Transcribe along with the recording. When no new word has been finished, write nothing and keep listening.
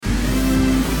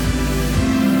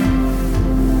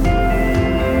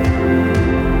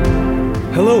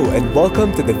Hello, and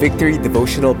welcome to the Victory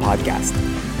Devotional Podcast.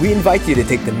 We invite you to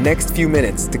take the next few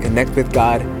minutes to connect with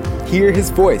God, hear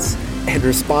His voice, and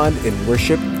respond in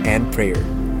worship and prayer.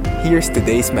 Here's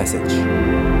today's message.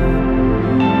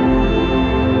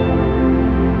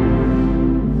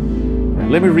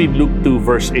 Let me read Luke 2,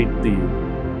 verse 8 to you.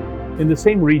 In the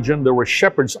same region, there were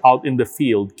shepherds out in the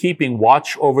field, keeping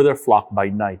watch over their flock by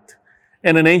night.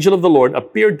 And an angel of the Lord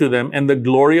appeared to them, and the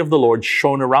glory of the Lord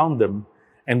shone around them,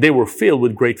 and they were filled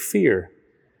with great fear.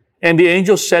 And the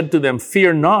angel said to them,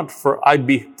 "Fear not, for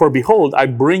behold, I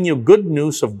bring you good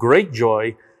news of great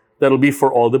joy that will be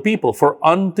for all the people. For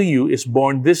unto you is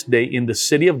born this day in the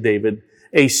city of David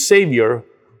a Savior,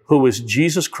 who is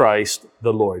Jesus Christ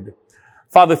the Lord."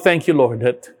 Father, thank you, Lord,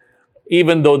 that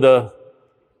even though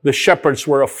the shepherds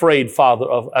were afraid, Father,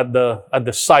 at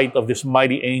the sight of this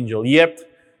mighty angel, yet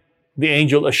the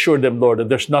angel assured them, Lord, that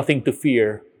there's nothing to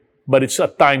fear, but it's a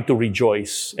time to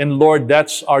rejoice. And Lord,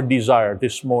 that's our desire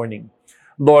this morning.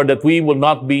 Lord, that we will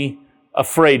not be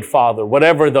afraid, Father,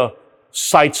 whatever the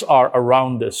sights are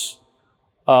around us.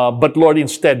 But Lord,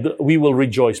 instead, we will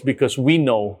rejoice because we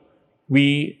know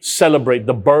we celebrate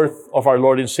the birth of our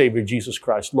Lord and Savior, Jesus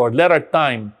Christ. Lord, let our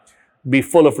time be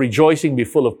full of rejoicing, be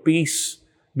full of peace,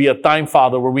 be a time,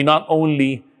 Father, where we not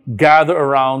only gather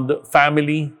around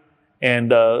family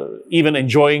and even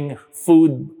enjoying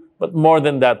food, but more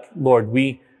than that, Lord,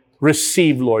 we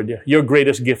receive, Lord, your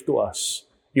greatest gift to us,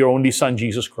 your only Son,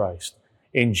 Jesus Christ.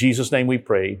 In Jesus' name we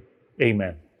pray,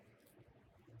 amen.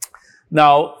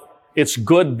 Now, it's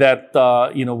good that,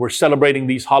 we're celebrating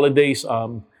these holidays.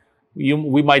 Some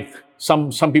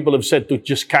people have said to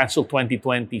just cancel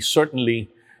 2020. Certainly,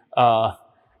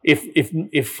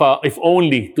 if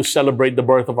only to celebrate the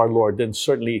birth of our Lord, then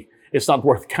certainly it's not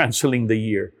worth canceling the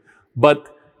year.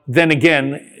 But then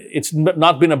again, it's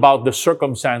not been about the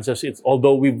circumstances.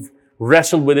 Although we've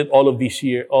wrestled with it all of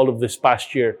this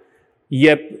past year,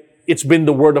 yet it's been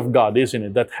the Word of God, isn't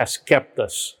it, that has kept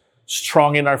us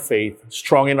strong in our faith,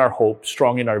 strong in our hope,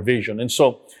 strong in our vision. And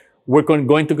so we're going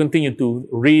to continue to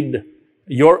read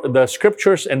the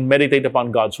scriptures and meditate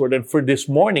upon God's Word. And for this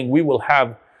morning, we will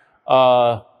have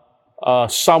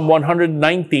Psalm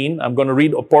 119. I'm going to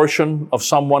read a portion of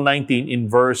Psalm 119 in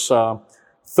verse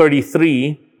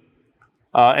 33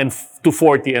 and to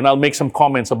 40, and I'll make some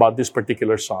comments about this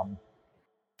particular psalm.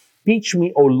 "Teach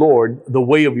me, O Lord, the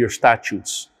way of your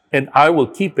statutes, and I will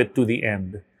keep it to the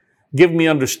end. Give me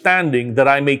understanding that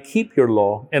I may keep your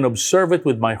law and observe it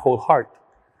with my whole heart.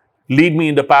 Lead me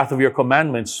in the path of your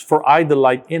commandments, for I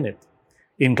delight in it.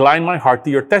 Incline my heart to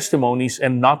your testimonies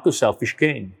and not to selfish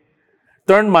gain.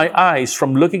 Turn my eyes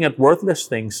from looking at worthless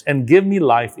things and give me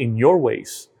life in your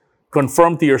ways.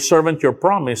 Confirm to your servant your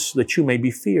promise that you may be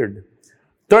feared.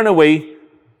 Turn away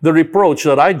the reproach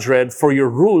that I dread, for your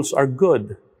rules are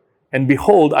good. And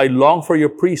behold, I long for your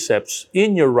precepts.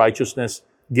 In your righteousness,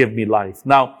 give me life."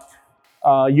 Now,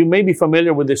 you may be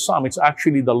familiar with this psalm. It's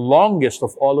actually the longest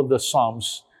of all of the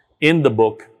psalms in the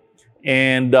book.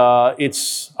 And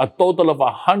it's a total of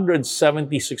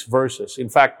 176 verses. In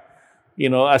fact,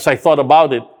 as I thought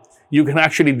about it, you can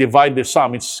actually divide this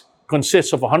psalm. It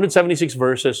consists of 176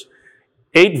 verses,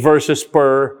 8 verses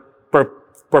per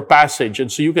passage.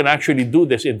 And so you can actually do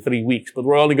this in 3 weeks, but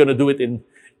we're only going to do it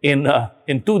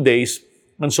in 2 days.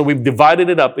 And so we've divided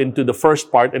it up into the first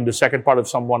part and the second part of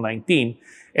Psalm 119.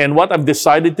 And what I've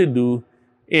decided to do,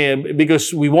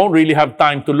 because we won't really have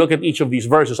time to look at each of these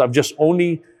verses, I've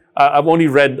only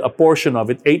read a portion of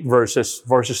it, 8 verses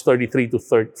 33 to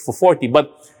 40.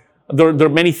 But there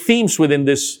are many themes within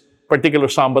this particular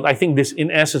psalm, but I think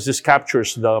in essence, this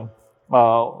captures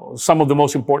some of the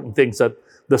most important things that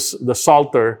the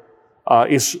Psalter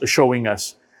is showing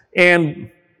us.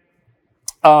 And,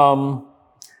 Psalm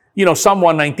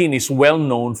 119 is well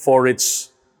known for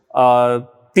its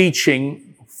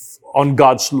teaching on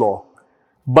God's law.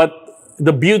 But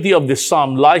the beauty of this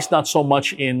psalm lies not so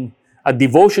much in a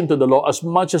devotion to the law as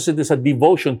much as it is a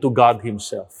devotion to God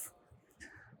Himself.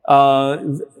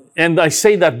 And I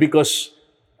say that because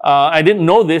I didn't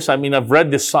know this. I mean, I've read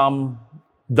this psalm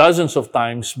dozens of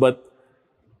times, but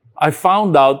I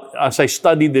found out as I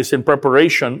studied this in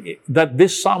preparation that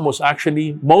this psalm was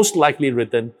actually most likely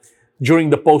written during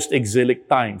the post-exilic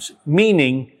times,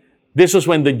 meaning this was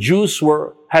when the Jews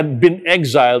had been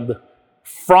exiled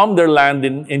from their land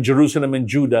in Jerusalem and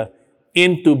Judah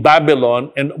into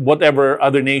Babylon and whatever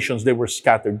other nations they were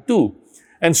scattered to.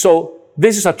 And so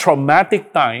this is a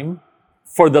traumatic time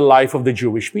for the life of the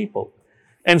Jewish people.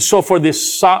 And so for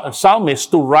this psalmist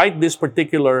to write this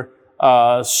particular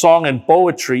song and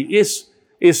poetry is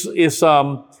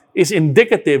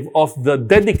indicative of the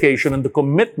dedication and the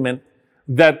commitment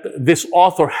that this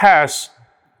author has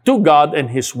to God and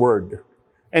His Word.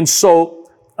 And so,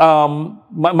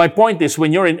 my point is,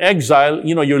 when you're in exile,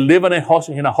 you live in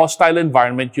a hostile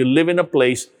environment, you live in a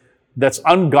place that's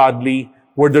ungodly,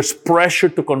 where there's pressure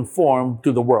to conform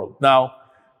to the world. Now,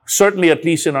 certainly, at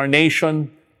least in our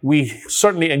nation, we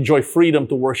certainly enjoy freedom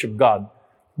to worship God.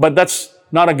 But that's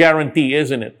not a guarantee,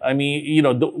 isn't it? I mean,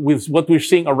 with what we're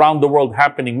seeing around the world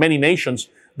happening, many nations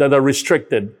that are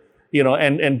restricted,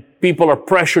 and people are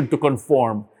pressured to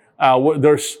conform.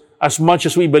 There's, as much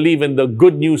as we believe in the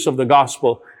good news of the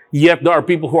gospel, yet there are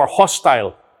people who are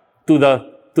hostile to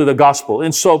the gospel.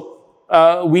 And so,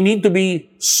 we need to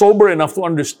be sober enough to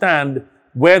understand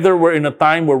whether we're in a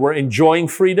time where we're enjoying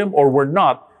freedom or we're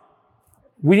not.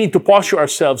 We need to posture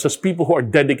ourselves as people who are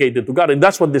dedicated to God. And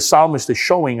that's what the psalmist is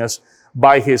showing us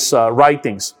by his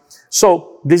writings.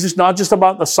 So this is not just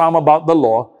about a psalm about the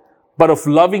law, but of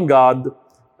loving God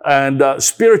and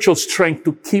spiritual strength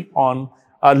to keep on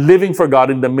living for God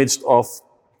in the midst of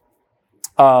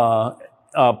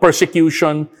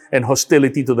persecution and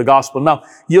hostility to the gospel. Now,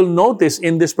 you'll notice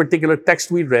in this particular text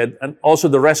we read, and also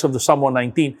the rest of the Psalm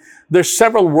 119, there's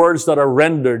several words that are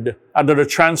rendered that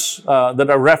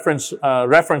are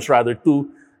reference to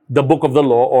the book of the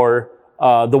law or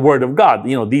the word of God.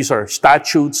 These are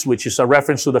statutes, which is a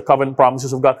reference to the covenant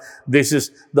promises of God. This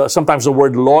is sometimes the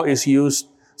word law is used,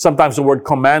 sometimes the word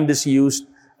command is used,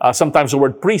 sometimes the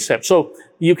word precept. So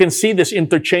you can see this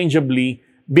interchangeably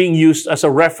being used as a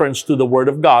reference to the Word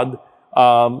of God,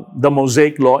 the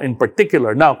Mosaic Law in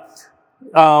particular. Now,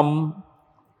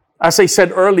 as I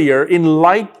said earlier, in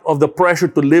light of the pressure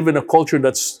to live in a culture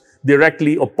that's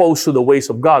directly opposed to the ways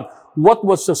of God, what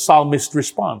was the psalmist's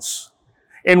response?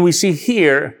 And we see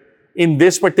here, in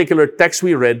this particular text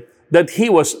we read, that he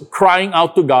was crying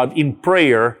out to God in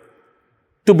prayer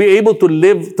to be able to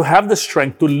live, to have the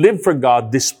strength to live for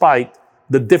God despite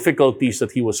the difficulties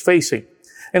that he was facing.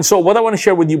 And so what I want to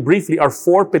share with you briefly are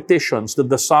 4 petitions that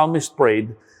the psalmist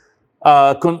prayed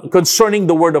concerning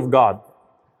the Word of God.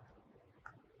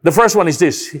 The first one is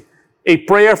this: a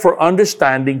prayer for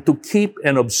understanding to keep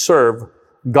and observe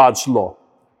God's law.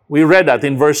 We read that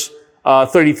in verse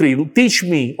 33. Teach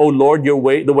me, O Lord, the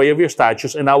way of your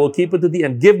statutes, and I will keep it to the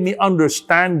end. Give me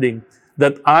understanding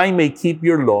that I may keep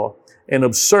your law and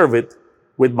observe it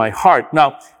with my heart.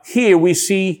 Now, here we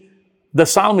see the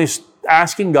psalmist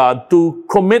asking God to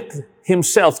commit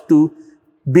himself to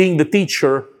being the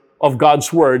teacher of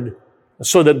God's word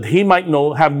so that he might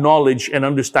have knowledge and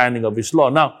understanding of his law.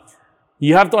 Now,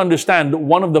 you have to understand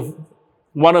one of the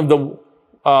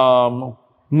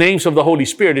names of the Holy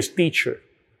Spirit is teacher.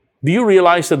 Do you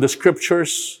realize that the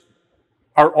scriptures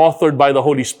are authored by the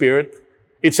Holy Spirit?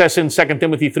 It says in 2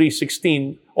 Timothy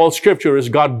 3:16, all scripture is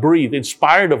God-breathed,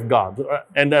 inspired of God,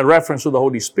 and a reference to the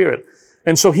Holy Spirit.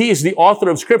 And so he is the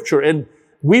author of scripture, and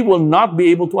we will not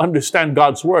be able to understand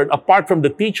God's word apart from the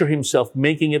teacher himself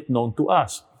making it known to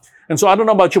us. And so I don't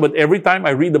know about you, but every time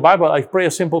I read the Bible, I pray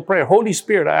a simple prayer. Holy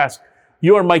Spirit, I ask,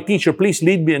 you are my teacher. Please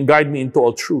lead me and guide me into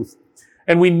all truth.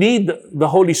 And we need the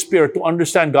Holy Spirit to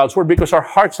understand God's word because our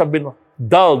hearts have been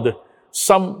dulled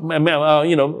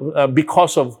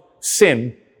because of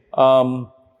sin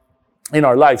in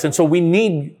our lives. And so we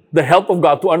need the help of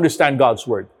God to understand God's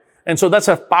word. And so that's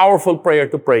a powerful prayer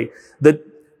to pray, that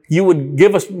you would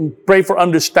pray for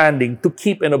understanding to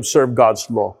keep and observe God's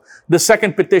law. The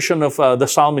second petition of the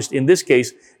psalmist in this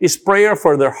case is prayer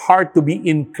for their heart to be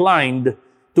inclined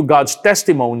to God's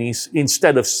testimonies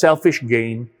instead of selfish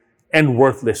gain and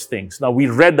worthless things. Now, we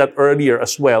read that earlier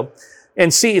as well.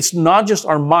 And see, it's not just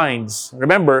our minds.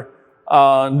 Remember,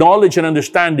 knowledge and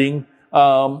understanding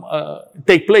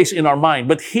take place in our mind.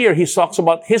 But here he talks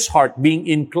about his heart being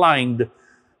inclined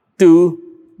to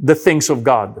the things of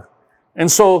God. And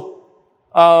so,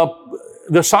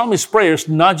 the psalmist's prayer is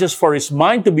not just for his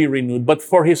mind to be renewed, but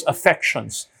for his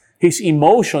affections, his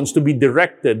emotions to be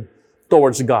directed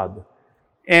towards God.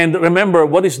 And remember,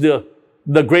 what is the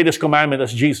greatest commandment,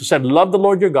 as Jesus said? Love the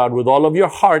Lord your God with all of your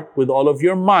heart, with all of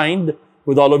your mind,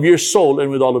 with all of your soul, and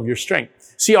with all of your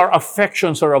strength. See, our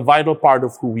affections are a vital part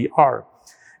of who we are.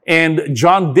 And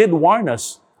John did warn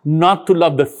us not to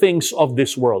love the things of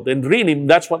this world. And really,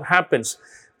 that's what happens.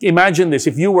 Imagine this: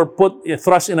 if you were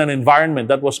thrust in an environment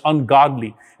that was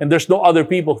ungodly and there's no other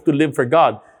people to live for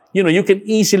God, you can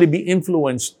easily be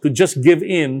influenced to just give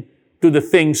in to the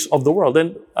things of the world.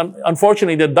 And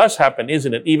unfortunately, that does happen,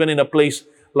 isn't it? Even in a place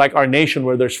like our nation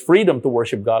where there's freedom to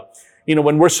worship God.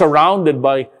 When we're surrounded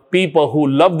by people who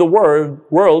love the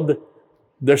world,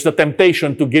 there's the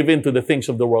temptation to give in to the things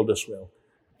of the world as well.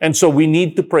 And so we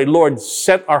need to pray, Lord,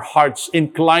 set our hearts,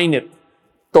 incline it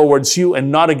towards you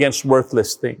and not against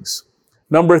worthless things.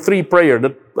 Number 3 prayer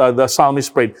that the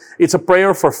psalmist prayed. It's a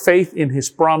prayer for faith in his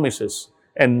promises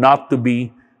and not to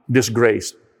be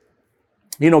disgraced.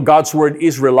 God's word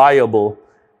is reliable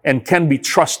and can be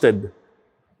trusted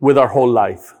with our whole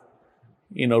life.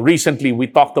 Recently we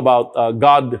talked about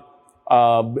God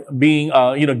giving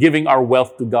our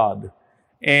wealth to God.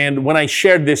 And when I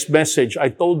shared this message, I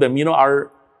told them,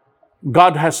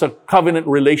 God has a covenant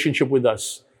relationship with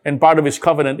us. And part of his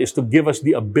covenant is to give us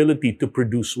the ability to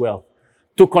produce wealth,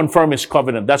 to confirm his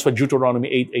covenant. That's what Deuteronomy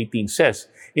 8:18 says.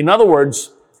 In other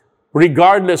words,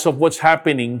 regardless of what's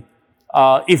happening,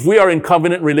 if we are in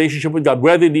covenant relationship with God,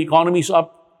 whether the economy is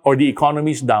up or the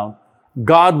economy is down,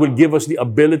 God will give us the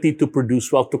ability to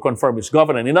produce wealth to confirm his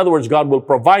covenant. In other words, God will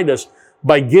provide us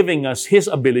by giving us his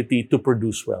ability to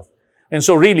produce wealth. And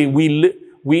so really,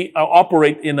 we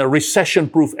operate in a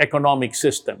recession-proof economic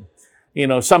system.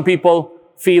 Some people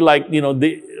feel like,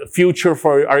 the future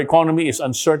for our economy is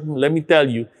uncertain. Let me tell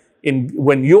you,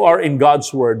 when you are in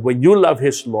God's word, when you love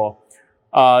his law,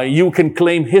 you can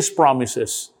claim his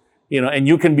promises, and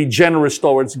you can be generous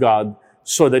towards God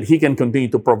so that he can continue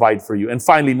to provide for you. And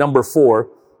finally, number 4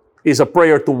 is a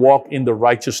prayer to walk in the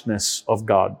righteousness of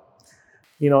God.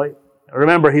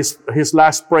 Remember his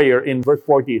last prayer in verse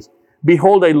 40 is,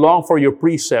 "Behold, I long for your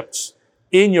precepts.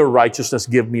 In your righteousness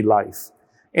give me life."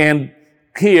 And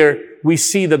here we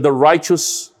see that the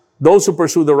righteous, those who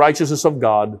pursue the righteousness of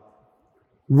God,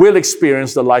 will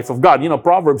experience the life of God.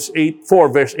 Proverbs 4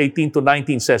 verse 18 to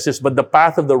 19 says this, "But the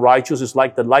path of the righteous is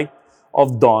like the light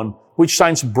of dawn, which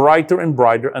shines brighter and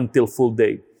brighter until full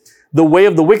day. The way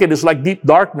of the wicked is like deep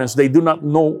darkness. They do not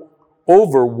know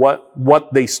over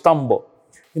what they stumble."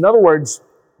 In other words,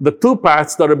 the two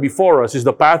paths that are before us is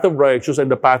the path of righteous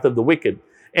and the path of the wicked.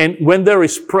 And when there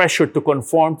is pressure to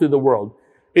conform to the world,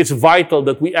 it's vital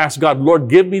that we ask God, "Lord,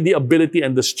 give me the ability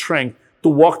and the strength to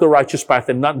walk the righteous path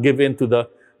and not give in to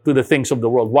the things of the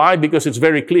world." Why? Because it's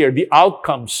very clear. The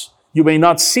outcomes, you may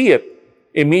not see it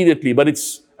immediately, but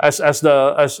it's as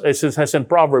it says in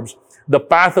Proverbs, the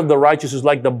path of the righteous is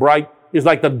like the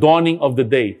dawning of the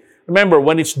day. Remember,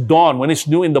 when it's dawn, when it's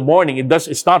new in the morning,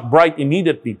 it's not bright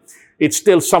immediately. It's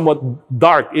still somewhat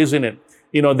dark, isn't it?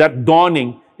 That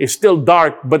dawning is still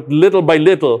dark, but little by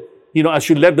little, as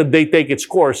you let the day take its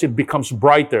course, it becomes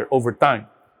brighter over time.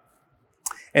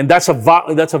 And that's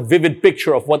a vivid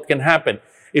picture of what can happen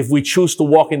if we choose to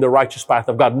walk in the righteous path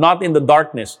of God, not in the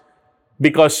darkness.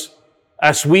 Because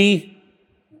as we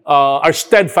are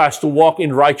steadfast to walk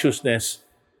in righteousness,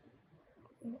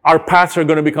 our paths are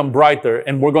going to become brighter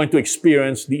and we're going to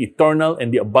experience the eternal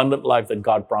and the abundant life that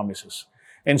God promises.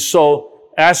 And so,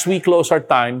 as we close our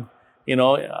time,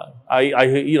 enjoy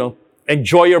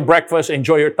your breakfast,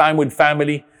 enjoy your time with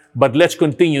family, but let's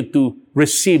continue to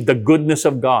receive the goodness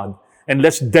of God. And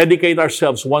let's dedicate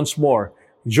ourselves once more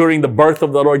during the birth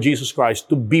of the Lord Jesus Christ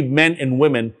to be men and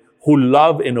women who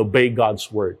love and obey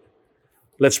God's word.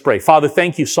 Let's pray. Father,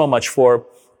 thank you so much for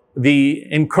the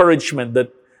encouragement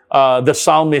that the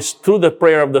psalmist, through the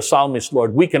prayer of the psalmist,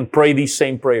 Lord, we can pray these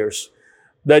same prayers.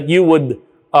 That you would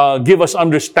give us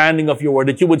understanding of your word,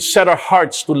 that you would set our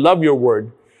hearts to love your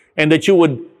word, and that you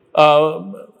would,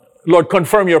 Lord,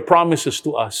 confirm your promises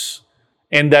to us.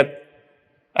 And that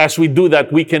as we do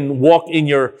that, we can walk in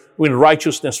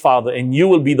righteousness, Father, and you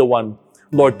will be the one,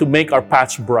 Lord, to make our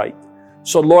paths bright.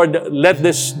 So, Lord, let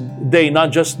this day not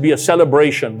just be a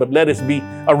celebration, but let it be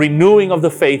a renewing of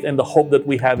the faith and the hope that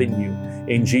we have in you.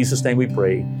 In Jesus' name we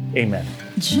pray. Amen.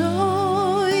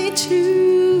 Joy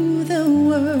to the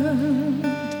world,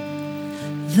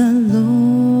 the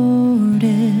Lord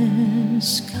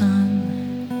is come.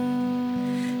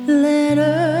 Let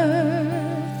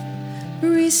earth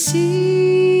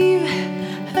receive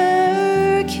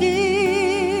her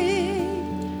King.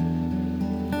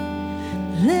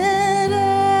 Let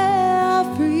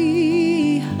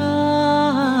every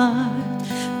heart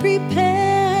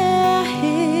prepare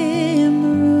him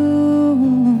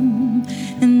room,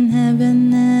 and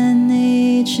heaven and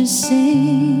nature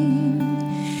sing,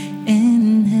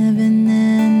 and heaven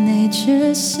and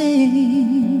nature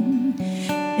sing,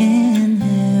 and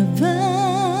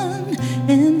heaven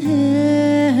and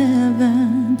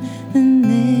heaven and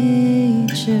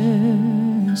nature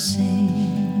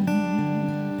sing.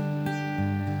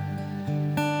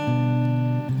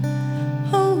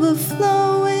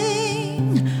 Overflowing,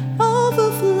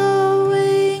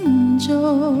 overflowing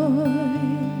joy.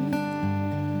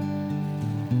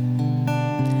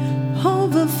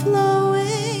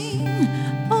 Overflowing,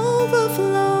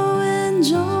 overflowing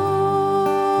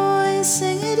joy.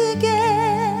 Sing it again.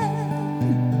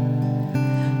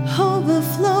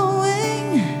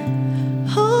 Overflowing,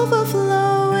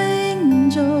 overflowing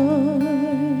joy.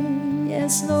 Yes,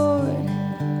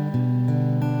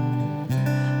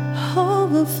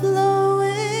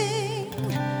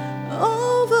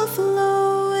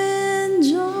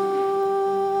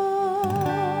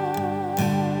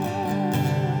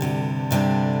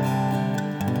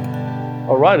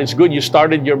 All right, it's good you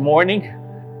started your morning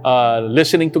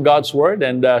listening to God's Word.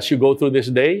 And as you go through this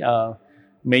day,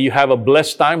 may you have a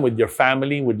blessed time with your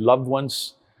family, with loved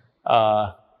ones.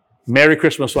 Merry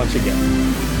Christmas once again.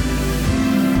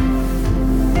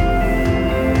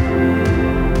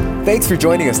 Thanks for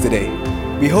joining us today.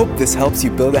 We hope this helps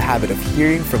you build a habit of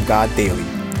hearing from God daily.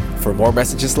 For more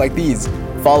messages like these,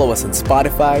 follow us on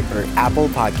Spotify or Apple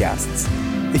Podcasts.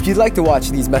 If you'd like to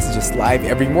watch these messages live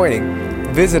every morning,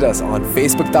 visit us on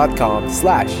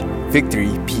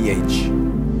facebook.com/victoryph.